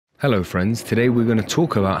Hello friends, today we're going to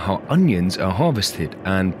talk about how onions are harvested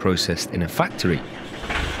and processed in a factory.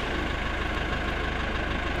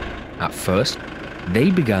 At first,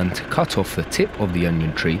 they began to cut off the tip of the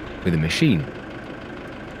onion tree with a machine.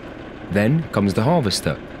 Then comes the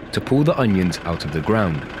harvester to pull the onions out of the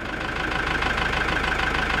ground.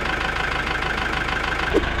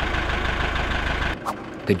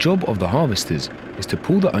 The job of the harvesters is to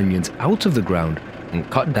pull the onions out of the ground and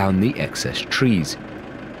cut down the excess trees.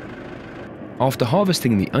 After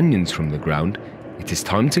harvesting the onions from the ground, it is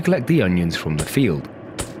time to collect the onions from the field.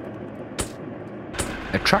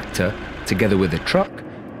 A tractor, together with a truck,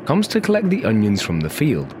 comes to collect the onions from the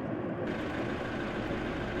field.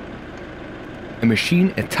 A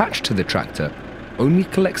machine attached to the tractor only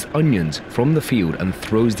collects onions from the field and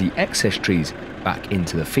throws the excess trees back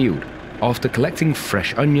into the field. After collecting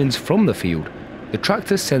fresh onions from the field, the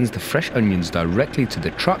tractor sends the fresh onions directly to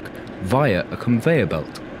the truck via a conveyor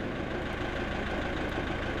belt.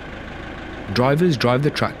 Drivers drive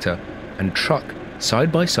the tractor and truck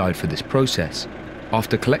side by side for this process.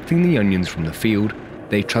 After collecting the onions from the field,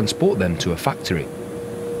 they transport them to a factory.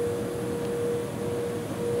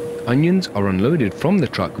 Onions are unloaded from the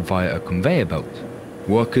truck via a conveyor belt.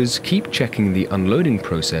 Workers keep checking the unloading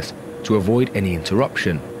process to avoid any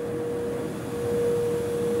interruption.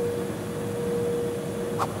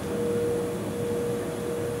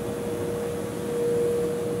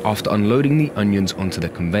 After unloading the onions onto the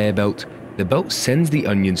conveyor belt, the belt sends the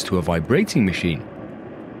onions to a vibrating machine.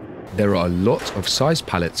 There are a lot of size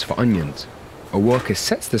pallets for onions. A worker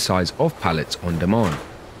sets the size of pallets on demand.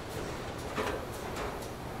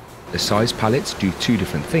 The size pallets do two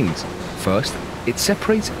different things. First, it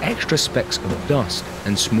separates extra specks of dust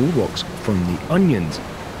and small rocks from the onions,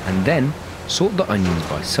 and then sort the onions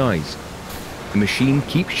by size. The machine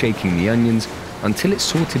keeps shaking the onions until it's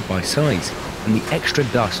sorted by size and the extra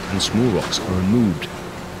dust and small rocks are removed.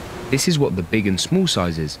 This is what the big and small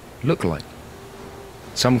sizes look like.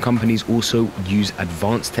 Some companies also use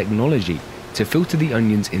advanced technology to filter the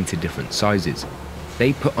onions into different sizes.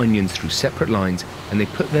 They put onions through separate lines and they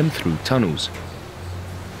put them through tunnels.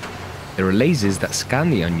 There are lasers that scan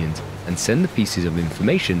the onions and send the pieces of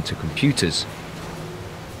information to computers.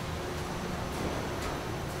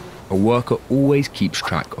 A worker always keeps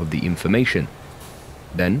track of the information.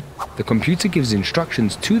 Then, the computer gives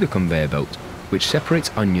instructions to the conveyor belt, which separates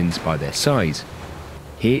onions by their size.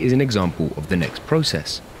 Here is an example of the next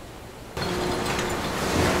process.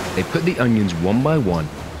 They put the onions one by one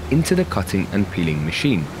into the cutting and peeling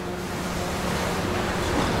machine.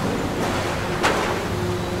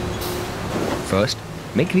 First,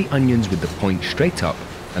 make the onions with the point straight up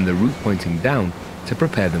and the root pointing down to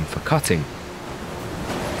prepare them for cutting.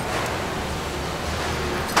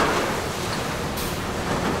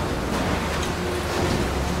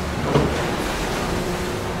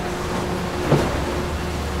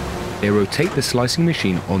 They rotate the slicing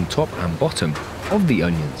machine on top and bottom of the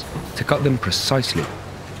onions to cut them precisely.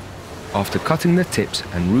 After cutting the tips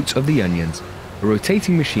and roots of the onions, a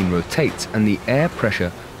rotating machine rotates and the air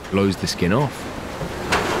pressure blows the skin off.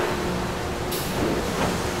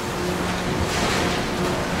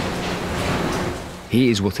 Here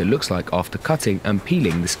is what it looks like after cutting and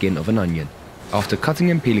peeling the skin of an onion. After cutting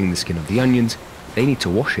and peeling the skin of the onions, they need to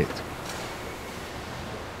wash it.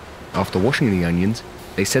 After washing the onions,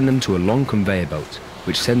 they send them to a long conveyor belt,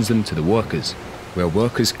 which sends them to the workers, where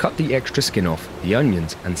workers cut the extra skin off the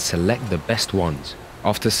onions and select the best ones.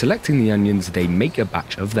 After selecting the onions, they make a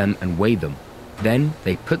batch of them and weigh them. Then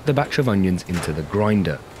they put the batch of onions into the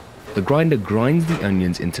grinder. The grinder grinds the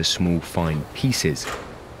onions into small, fine pieces.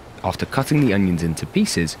 After cutting the onions into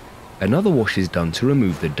pieces, another wash is done to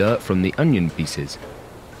remove the dirt from the onion pieces.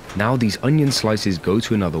 Now these onion slices go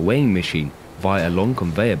to another weighing machine via a long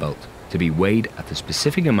conveyor belt to be weighed at a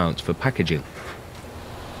specific amount for packaging.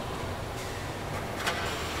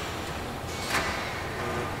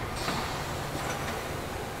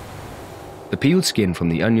 The peeled skin from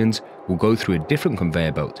the onions will go through a different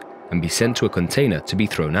conveyor belt and be sent to a container to be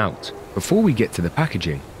thrown out. Before we get to the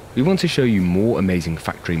packaging, we want to show you more amazing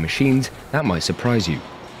factory machines that might surprise you.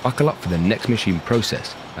 Buckle up for the next machine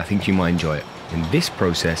process. I think you might enjoy it. In this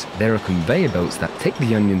process, there are conveyor belts that take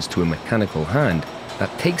the onions to a mechanical hand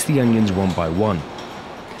that takes the onions one by one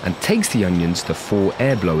and takes the onions to 4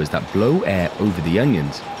 air blowers that blow air over the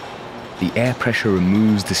onions. The air pressure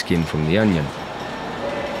removes the skin from the onion.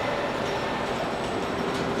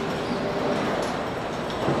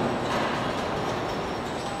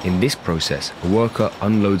 In this process, a worker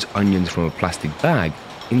unloads onions from a plastic bag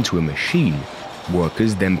into a machine.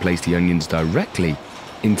 Workers then place the onions directly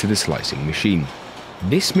into the slicing machine.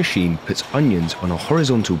 This machine puts onions on a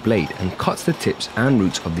horizontal blade and cuts the tips and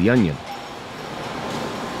roots of the onion.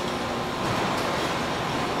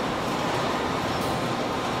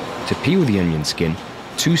 To peel the onion skin,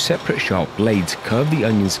 two separate sharp blades curve the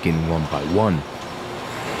onion skin one by one.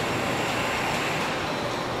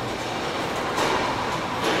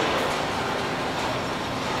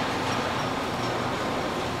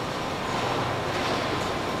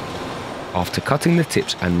 After cutting the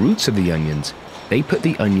tips and roots of the onions, they put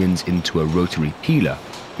the onions into a rotary peeler,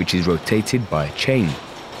 which is rotated by a chain.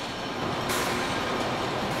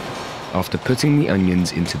 After putting the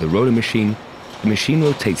onions into the roller machine, the machine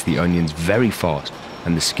rotates the onions very fast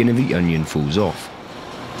and the skin of the onion falls off.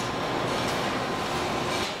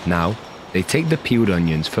 Now, they take the peeled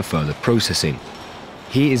onions for further processing.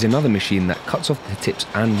 Here is another machine that cuts off the tips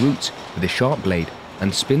and roots with a sharp blade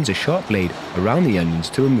and spins a sharp blade around the onions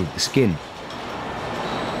to remove the skin.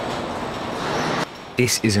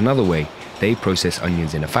 This is another way they process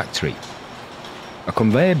onions in a factory. A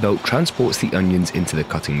conveyor belt transports the onions into the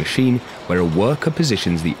cutting machine, where a worker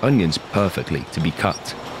positions the onions perfectly to be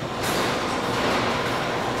cut.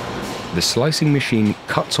 The slicing machine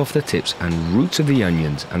cuts off the tips and roots of the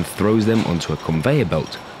onions and throws them onto a conveyor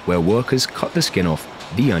belt, where workers cut the skin off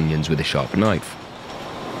the onions with a sharp knife.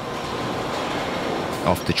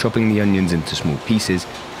 After chopping the onions into small pieces,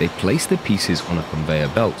 they place the pieces on a conveyor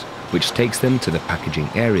belt, which takes them to the packaging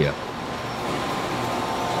area.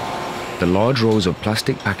 The large rolls of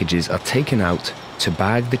plastic packages are taken out to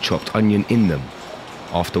bag the chopped onion in them.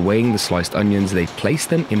 After weighing the sliced onions, they place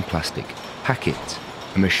them in plastic packets.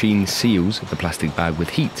 A machine seals the plastic bag with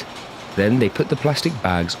heat. Then they put the plastic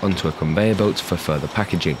bags onto a conveyor belt for further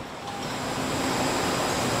packaging.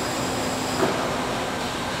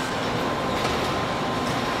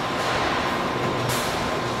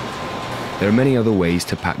 There are many other ways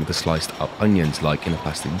to pack the sliced up onions, like in a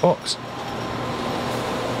plastic box.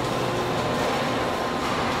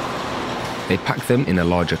 They pack them in a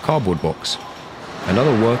larger cardboard box.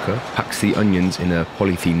 Another worker packs the onions in a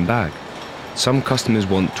polythene bag. Some customers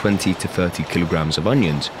want 20 to 30 kilograms of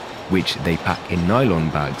onions, which they pack in nylon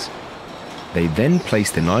bags. They then place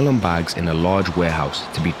the nylon bags in a large warehouse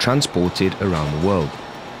to be transported around the world.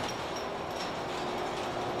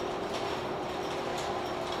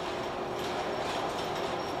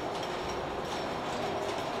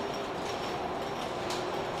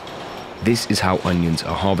 This is how onions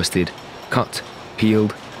are harvested, cut,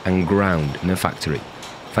 peeled, and ground in a factory.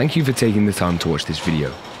 Thank you for taking the time to watch this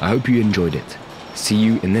video. I hope you enjoyed it. See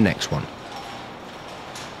you in the next one.